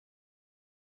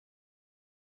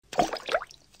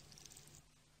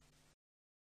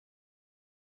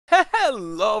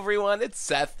Hello everyone, it's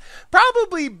Seth,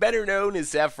 probably better known as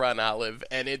Saffron Olive,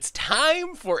 and it's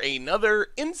time for another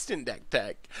Instant Deck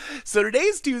Tech. So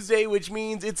today's Tuesday, which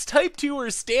means it's Type 2 or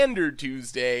Standard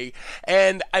Tuesday,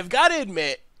 and I've got to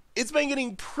admit, it's been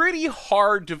getting pretty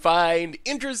hard to find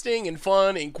interesting and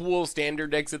fun and cool standard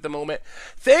decks at the moment.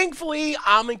 Thankfully,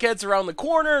 Amonkhet's around the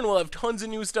corner and we'll have tons of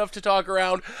new stuff to talk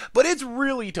around, but it's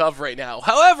really tough right now.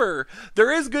 However,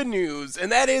 there is good news,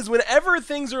 and that is whenever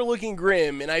things are looking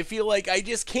grim and I feel like I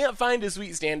just can't find a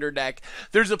sweet standard deck,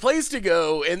 there's a place to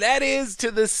go, and that is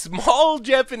to the small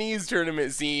Japanese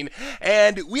tournament scene,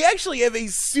 and we actually have a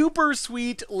super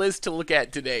sweet list to look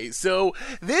at today. So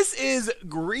this is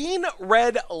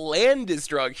green-red land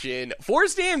destruction for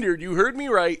standard, you heard me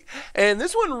right, and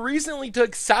this one recently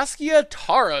took Saskia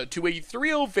Tara to a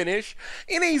 3-0 finish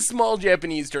in a small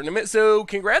Japanese tournament, so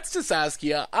congrats to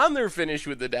Saskia on their finish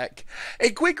with the deck.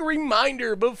 A quick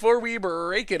reminder before we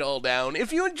break it all down,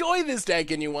 if you enjoy this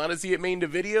deck and you want to see it made into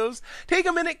videos, take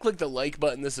a minute, click the like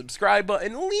button, the subscribe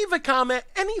button, leave a comment,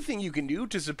 anything you can do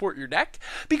to support your deck,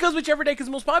 because whichever deck is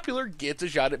most popular gets a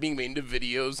shot at being made into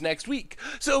videos next week.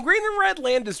 So green and red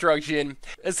land destruction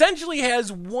essentially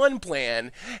has one plan,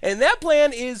 and that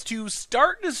plan is to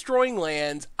start destroying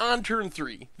lands on turn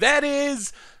 3. That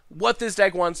is what this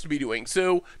deck wants to be doing.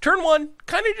 So turn 1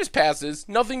 kind of just passes,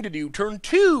 nothing to do. Turn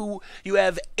 2, you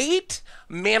have 8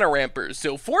 mana rampers.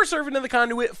 So 4 Servant of the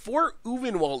Conduit, 4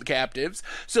 Uvenwald Captives.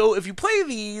 So if you play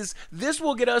these, this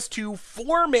will get us to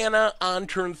 4 mana on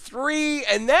turn 3,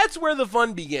 and that's where the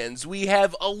fun begins. We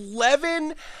have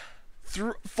 11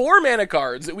 4 mana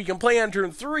cards that we can play on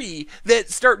turn 3 that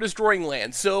start destroying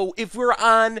lands. So if we're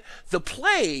on the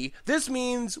play, this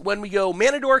means when we go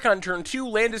Mana Dork on turn 2,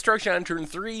 land destruction on turn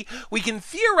 3, we can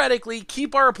theoretically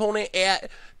keep our opponent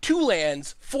at 2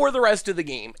 lands for the rest of the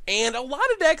game. And a lot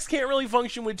of decks can't really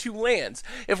function with 2 lands.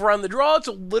 If we're on the draw, it's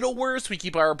a little worse. We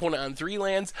keep our opponent on 3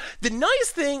 lands. The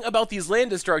nice thing about these land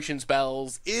destruction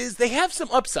spells is they have some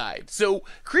upside. So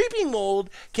Creeping Mold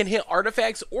can hit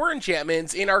artifacts or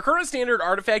enchantments, and our current standard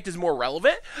artifact is more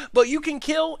relevant, but you can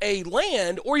kill a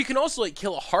land, or you can also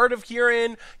kill a Heart of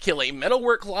Kirin, kill a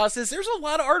Metalwork Colossus. There's a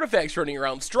lot of artifacts running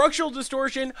around. Structural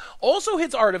Distortion also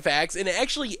hits artifacts, and it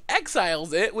actually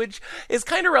exiles it, which is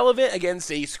kind of relevant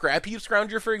against a Scrap Heap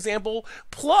Scrounger, for example.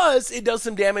 Plus, it does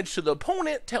some damage to the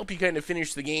opponent to help you kind of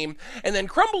finish the game. And then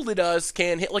Crumble to Dust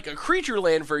can hit like a creature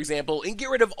land, for example, and get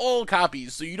rid of all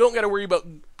copies, so you don't got to worry about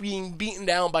being beaten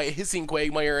down by a Hissing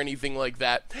Quagmire or anything like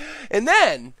that. And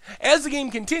then, as the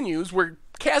game continues, we're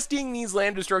casting these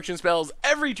land destruction spells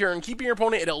every turn, keeping your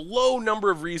opponent at a low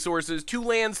number of resources, 2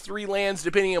 lands, 3 lands,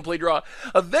 depending on play draw.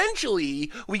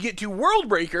 Eventually, we get to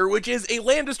Worldbreaker, which is a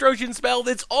land destruction spell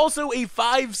that's also a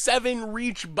 5/7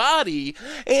 reach body.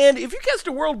 And if you cast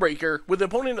a Worldbreaker with an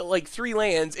opponent at like 3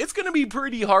 lands, it's going to be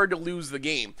pretty hard to lose the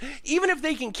game. Even if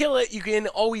they can kill it, you can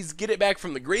always get it back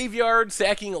from the graveyard,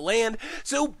 sacking a land.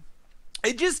 So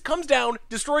it just comes down,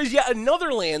 destroys yet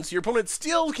another land, so your opponent's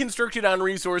still constricted on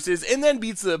resources, and then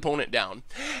beats the opponent down.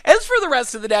 As for the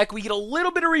rest of the deck, we get a little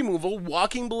bit of removal.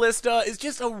 Walking Ballista is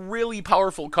just a really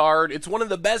powerful card. It's one of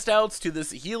the best outs to the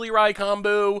Saheeli Rai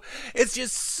combo. It's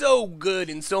just so good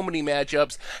in so many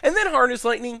matchups. And then Harness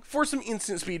Lightning for some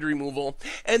instant speed removal.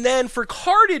 And then for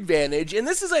card advantage, and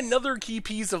this is another key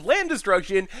piece of land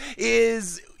destruction,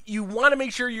 is you want to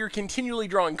make sure you're continually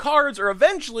drawing cards, or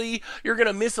eventually you're going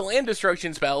to miss a land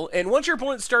destruction spell. And once your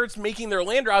opponent starts making their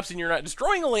land drops and you're not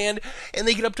destroying a land, and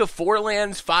they get up to 4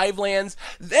 lands, 5 lands,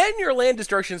 then your land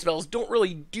destruction spells don't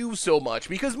really do so much,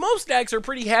 because most decks are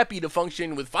pretty happy to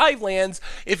function with 5 lands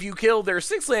if you kill their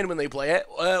 6th land when they play it.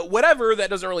 Whatever, that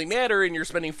doesn't really matter, and you're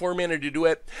spending 4 mana to do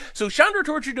it. So Chandra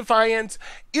Torture Defiance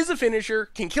is a finisher,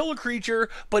 can kill a creature,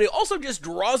 but it also just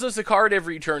draws us a card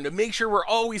every turn to make sure we're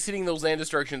always hitting those land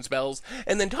destruction spells.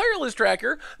 And then Tireless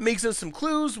Tracker makes us some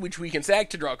clues, which we can sack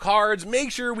to draw cards,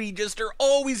 make sure we just are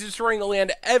always destroying a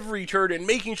land every turn and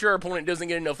making sure our opponent doesn't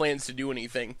get enough lands to do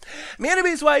anything. Mana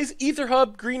base wise, Ether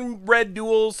Hub, green-red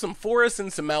duels, some forests,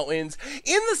 and some mountains.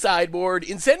 In the sideboard,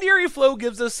 Incendiary Flow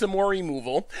gives us some more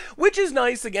removal, which is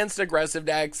nice against aggressive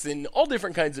decks and all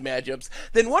different kinds of matchups.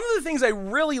 Then one of the things I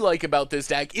really like about this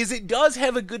deck is it does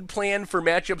have a good plan for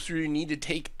matchups where you need to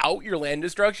take out your land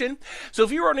destruction. So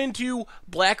if you run into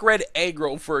Black black-red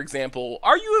aggro, for example,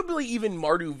 arguably even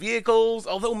Mardu vehicles,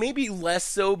 although maybe less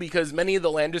so because many of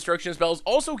the land destruction spells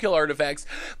also kill artifacts.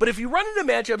 But if you run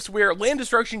into matchups where land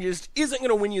destruction just isn't going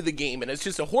to win you the game and it's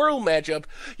just a horrible matchup,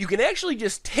 you can actually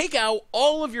just take out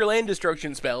all of your land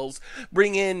destruction spells,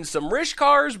 bring in some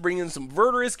Rishkars, bring in some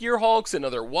Verdurous Gearhulks,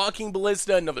 another Walking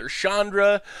Ballista, another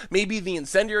Chandra, maybe the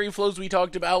Incendiary Flows we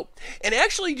talked about, and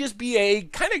actually just be a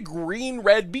kind of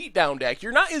green-red beatdown deck.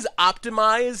 You're not as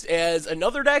optimized as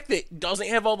another deck that doesn't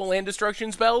have all the land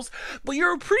destruction spells, but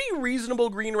you're a pretty reasonable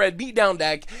green-red beatdown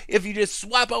deck if you just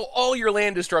swap out all your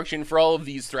land destruction for all of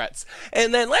these threats.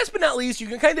 And then last but not least, you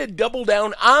can kind of double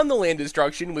down on the land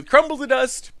destruction with Crumble to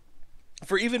Dust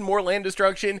for even more land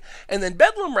destruction, and then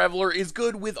Bedlam Reveler is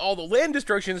good with all the land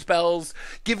destruction spells,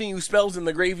 giving you spells in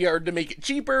the graveyard to make it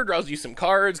cheaper, draws you some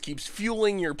cards, keeps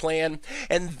fueling your plan,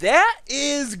 and that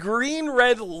is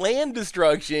green-red land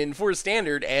destruction for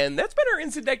Standard, and that's been our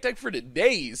Instant Deck Tech for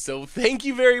today, so thank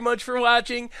you very much for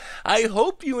watching. I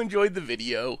hope you enjoyed the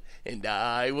video, and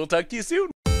I will talk to you soon.